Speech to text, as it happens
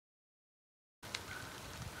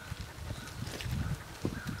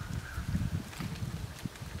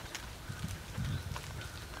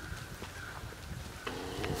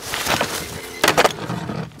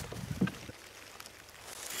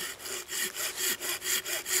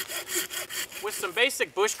With some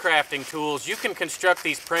basic bushcrafting tools, you can construct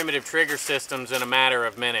these primitive trigger systems in a matter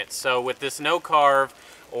of minutes. So with this no carve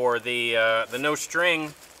or the no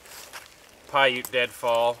string Pauite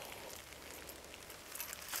deadfall,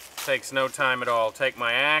 takes no time at all. Take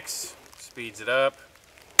my axe, speeds it up,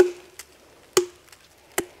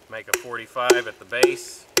 make a 45 at the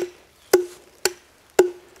base.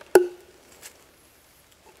 Make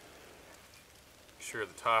sure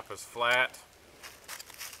the top is flat.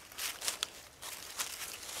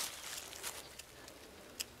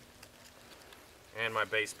 And my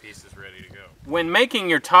base piece is ready to go. When making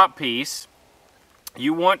your top piece,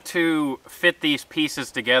 you want to fit these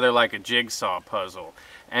pieces together like a jigsaw puzzle.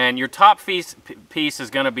 And your top piece is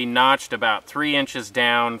going to be notched about 3 inches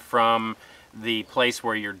down from the place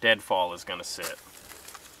where your deadfall is going to sit.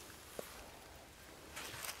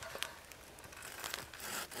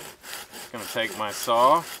 I'm going to take my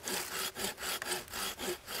saw,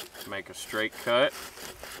 make a straight cut,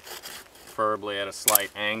 preferably at a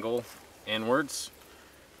slight angle inwards,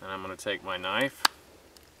 and I'm going to take my knife,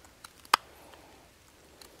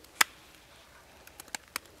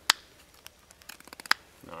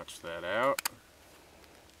 notch that out.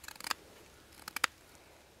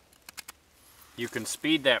 You can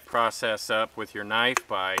speed that process up with your knife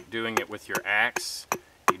by doing it with your axe.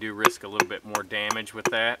 You do risk a little bit more damage with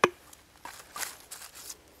that.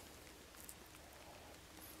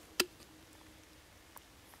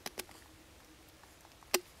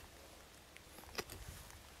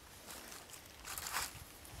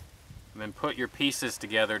 And then put your pieces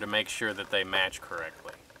together to make sure that they match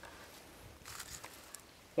correctly.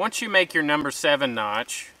 Once you make your number 7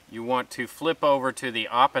 notch, you want to flip over to the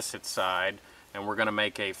opposite side, and we're going to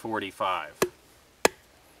make a 45.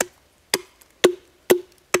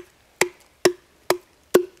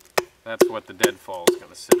 That's what the deadfall is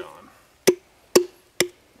going to sit on,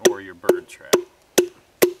 or your bird trap.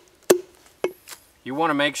 You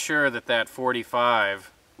want to make sure that that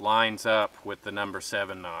 45 lines up with the number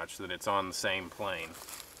 7 notch, that it's on the same plane.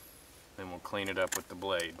 Then we'll clean it up with the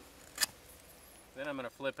blade. Then I'm going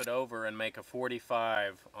to flip it over and make a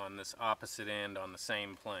 45 on this opposite end on the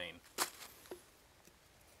same plane.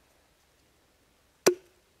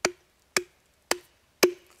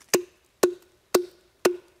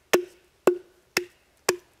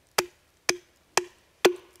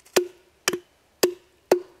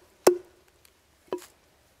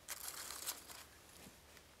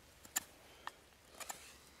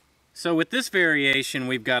 So with this variation,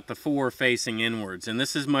 we've got the 4 facing inwards, and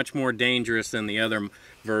this is much more dangerous than the other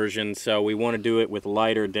version, so we want to do it with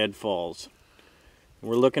lighter deadfalls.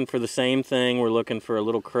 We're looking for the same thing. We're looking for a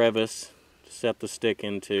little crevice to set the stick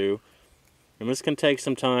into. And this can take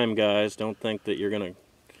some time, guys. Don't think that you're going to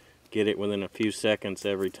get it within a few seconds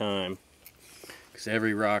every time, because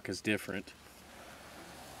every rock is different.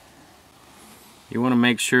 You want to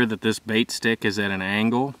make sure that this bait stick is at an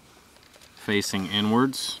angle, facing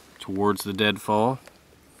inwards towards the deadfall.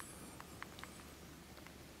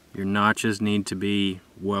 Your notches need to be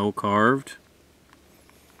well carved,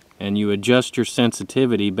 and you adjust your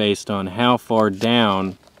sensitivity based on how far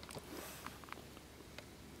down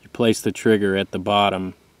you place the trigger at the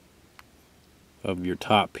bottom of your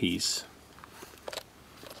top piece.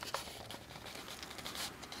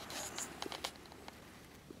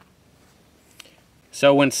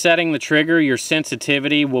 So when setting the trigger, your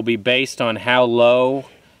sensitivity will be based on how low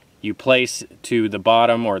you place to the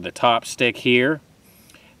bottom or the top stick here,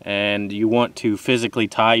 and you want to physically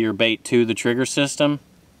tie your bait to the trigger system.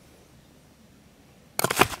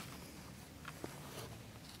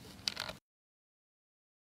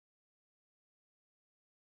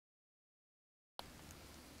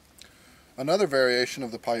 Another variation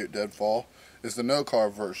of the Pauite deadfall is the no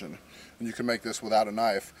carve version, and you can make this without a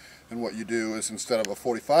knife. And what you do is, instead of a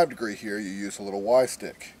 45 degree here, you use a little Y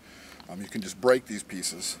stick. You can just break these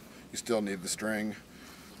pieces. You still need the string,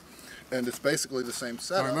 and it's basically the same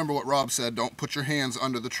setup. Now remember what Rob said, don't put your hands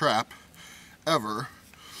under the trap ever.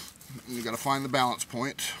 You got to find the balance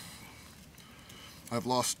point. I've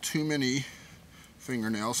lost too many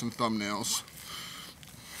fingernails and thumbnails.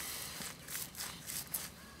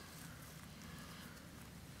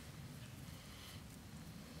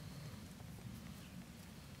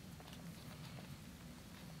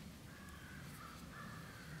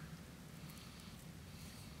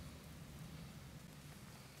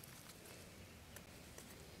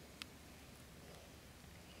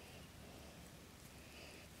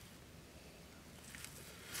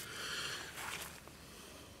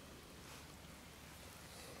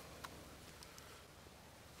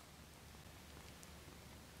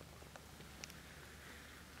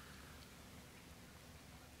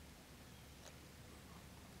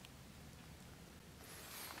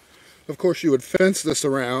 Of course, you would fence this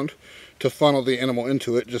around to funnel the animal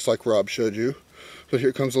into it, just like Rob showed you. But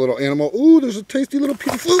here comes a little animal. Ooh, there's a tasty little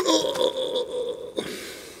piece of food. Oh!